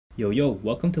Yo,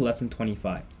 welcome to lesson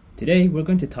 25. Today we're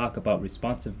going to talk about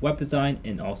responsive web design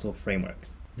and also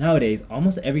frameworks. Nowadays,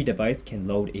 almost every device can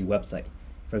load a website.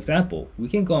 For example, we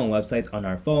can go on websites on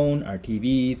our phone, our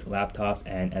TVs, laptops,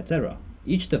 and etc.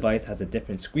 Each device has a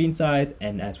different screen size,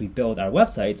 and as we build our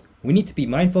websites, we need to be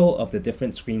mindful of the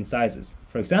different screen sizes.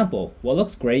 For example, what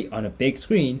looks great on a big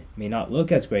screen may not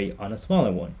look as great on a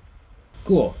smaller one.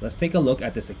 Cool, let's take a look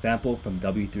at this example from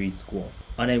W3 Schools.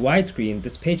 On a wide screen,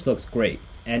 this page looks great.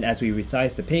 And as we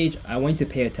resize the page, I want you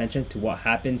to pay attention to what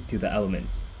happens to the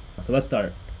elements. So let's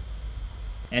start.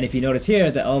 And if you notice here,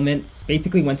 the elements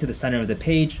basically went to the center of the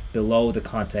page below the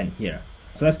content here.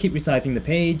 So let's keep resizing the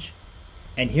page.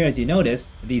 And here, as you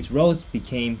notice, these rows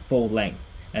became full length.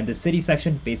 And the city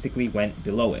section basically went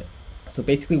below it. So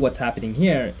basically what's happening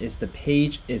here is the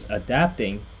page is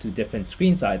adapting to different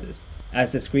screen sizes.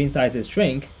 As the screen sizes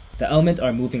shrink, the elements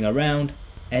are moving around.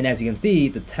 And as you can see,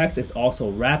 the text is also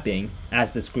wrapping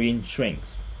as the screen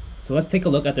shrinks. So let's take a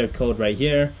look at their code right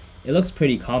here. It looks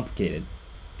pretty complicated.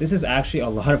 This is actually a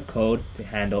lot of code to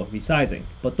handle resizing.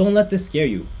 But don't let this scare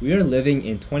you. We are living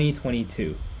in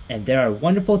 2022. And there are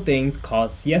wonderful things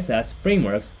called CSS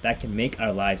frameworks that can make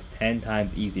our lives 10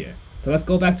 times easier. So let's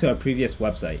go back to our previous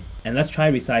website. And let's try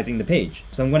resizing the page.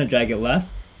 So I'm going to drag it left.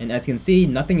 And as you can see,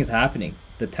 nothing is happening.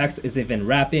 The text is even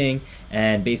wrapping.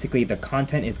 And basically the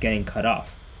content is getting cut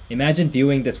off. Imagine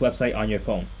viewing this website on your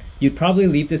phone. You'd probably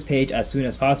leave this page as soon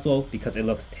as possible because it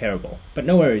looks terrible. But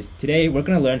no worries, today we're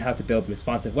going to learn how to build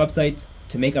responsive websites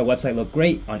to make our website look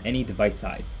great on any device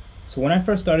size. So when I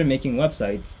first started making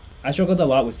websites, I struggled a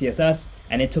lot with CSS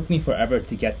and it took me forever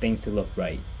to get things to look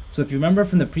right. So if you remember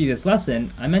from the previous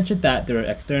lesson, I mentioned that there are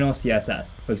external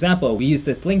CSS. For example, we use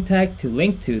this link tag to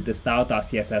link to the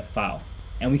style.css file.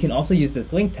 And we can also use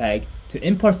this link tag to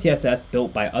import CSS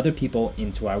built by other people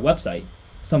into our website.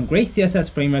 Some great CSS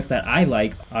frameworks that I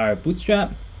like are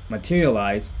Bootstrap,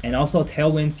 Materialize, and also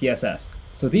Tailwind CSS.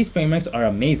 So these frameworks are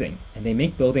amazing and they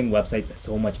make building websites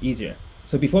so much easier.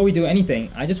 So before we do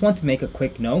anything, I just want to make a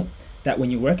quick note that when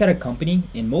you work at a company,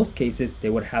 in most cases, they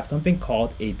would have something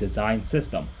called a design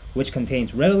system, which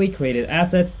contains readily created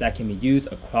assets that can be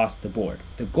used across the board.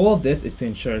 The goal of this is to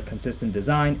ensure consistent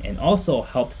design and also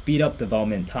help speed up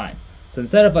development time. So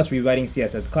instead of us rewriting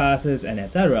CSS classes and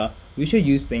etc., we should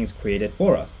use things created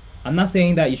for us. I'm not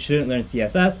saying that you shouldn't learn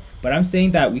CSS, but I'm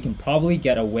saying that we can probably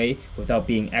get away without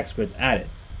being experts at it.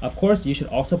 Of course, you should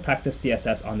also practice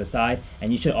CSS on the side,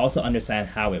 and you should also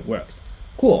understand how it works.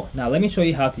 Cool, now let me show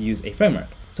you how to use a framework.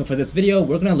 So for this video,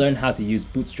 we're going to learn how to use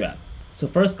Bootstrap. So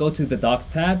first go to the Docs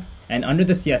tab, and under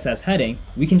the CSS heading,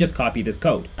 we can just copy this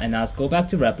code. And now let's go back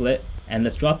to Replit, and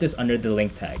let's drop this under the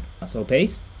link tag. So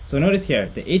paste. So notice here,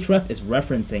 the href is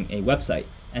referencing a website,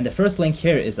 and the first link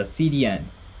here is a CDN.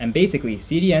 And basically,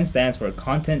 CDN stands for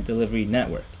Content Delivery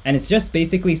Network. And it's just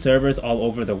basically servers all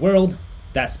over the world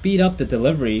that speed up the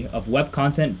delivery of web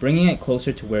content, bringing it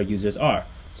closer to where users are.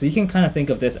 So you can kind of think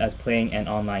of this as playing an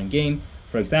online game.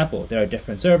 For example, there are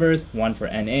different servers, one for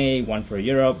NA, one for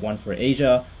Europe, one for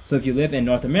Asia. So if you live in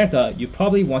North America, you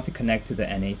probably want to connect to the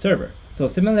NA server. So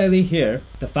similarly here,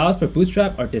 the files for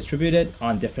Bootstrap are distributed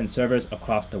on different servers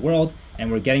across the world, and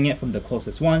we're getting it from the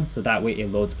closest one, so that way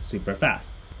it loads super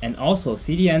fast. And also,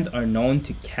 CDNs are known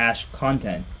to cache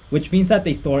content, which means that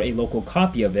they store a local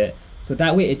copy of it, so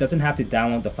that way it doesn't have to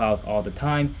download the files all the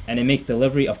time, and it makes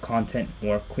delivery of content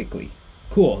more quickly.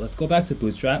 Cool, let's go back to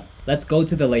Bootstrap. Let's go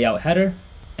to the layout header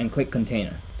and click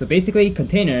container. So basically,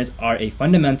 containers are a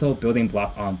fundamental building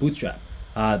block on Bootstrap.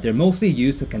 They're mostly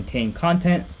used to contain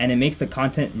content, and it makes the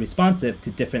content responsive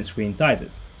to different screen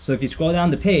sizes. So if you scroll down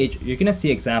the page, you're going to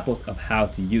see examples of how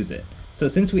to use it. So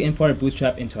since we imported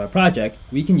Bootstrap into our project,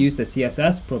 we can use the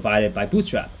CSS provided by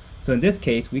Bootstrap. So in this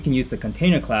case, we can use the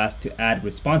container class to add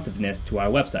responsiveness to our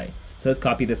website. So let's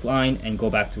copy this line and go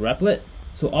back to Replit.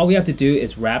 So all we have to do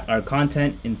is wrap our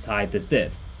content inside this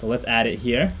div. So let's add it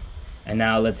here. And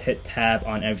now let's hit tab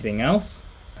on everything else.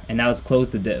 And now let's close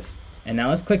the div. And now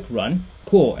let's click run.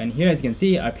 Cool, and here as you can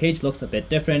see, our page looks a bit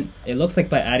different. It looks like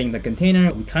by adding the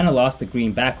container, we kind of lost the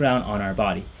green background on our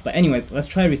body. But anyways, let's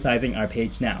try resizing our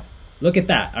page now. Look at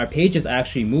that, our page is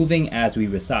actually moving as we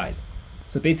resize.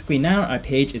 So basically now our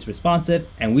page is responsive,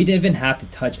 and we didn't even have to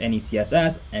touch any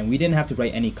CSS, and we didn't have to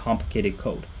write any complicated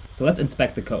code. So let's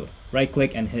inspect the code. Right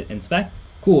click and hit inspect.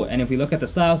 Cool, and if we look at the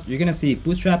styles, you're gonna see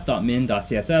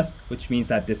bootstrap.min.css, which means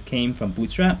that this came from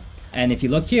Bootstrap. And if you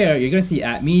look here, you're gonna see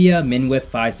at media minwidth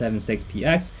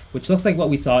 576px, which looks like what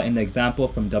we saw in the example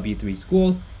from W3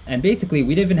 Schools. And basically,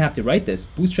 we didn't even have to write this.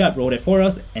 Bootstrap wrote it for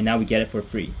us, and now we get it for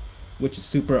free, which is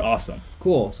super awesome.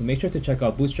 Cool, so make sure to check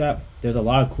out Bootstrap. There's a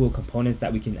lot of cool components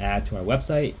that we can add to our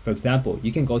website. For example,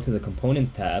 you can go to the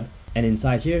Components tab, And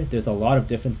inside here, there's a lot of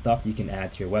different stuff you can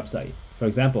add to your website. For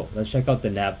example, let's check out the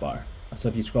nav bar. So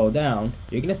if you scroll down,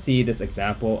 you're gonna see this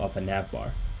example of a nav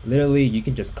bar. Literally, you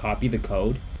can just copy the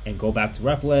code and go back to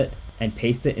Replit and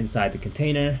paste it inside the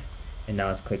container. And now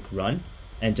let's click run.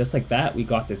 And just like that, we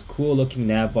got this cool looking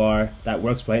nav bar that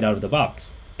works right out of the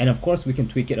box. And of course, we can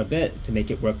tweak it a bit to make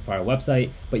it work for our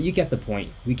website, but you get the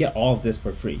point. We get all of this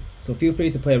for free. So feel free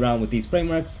to play around with these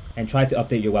frameworks and try to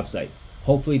update your websites.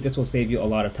 Hopefully this will save you a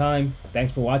lot of time.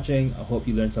 Thanks for watching. I hope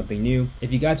you learned something new.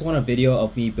 If you guys want a video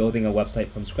of me building a website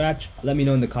from scratch, let me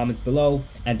know in the comments below.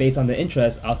 And based on the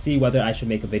interest, I'll see whether I should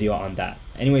make a video on that.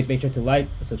 Anyways, make sure to like,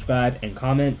 subscribe, and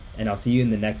comment, and I'll see you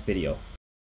in the next video.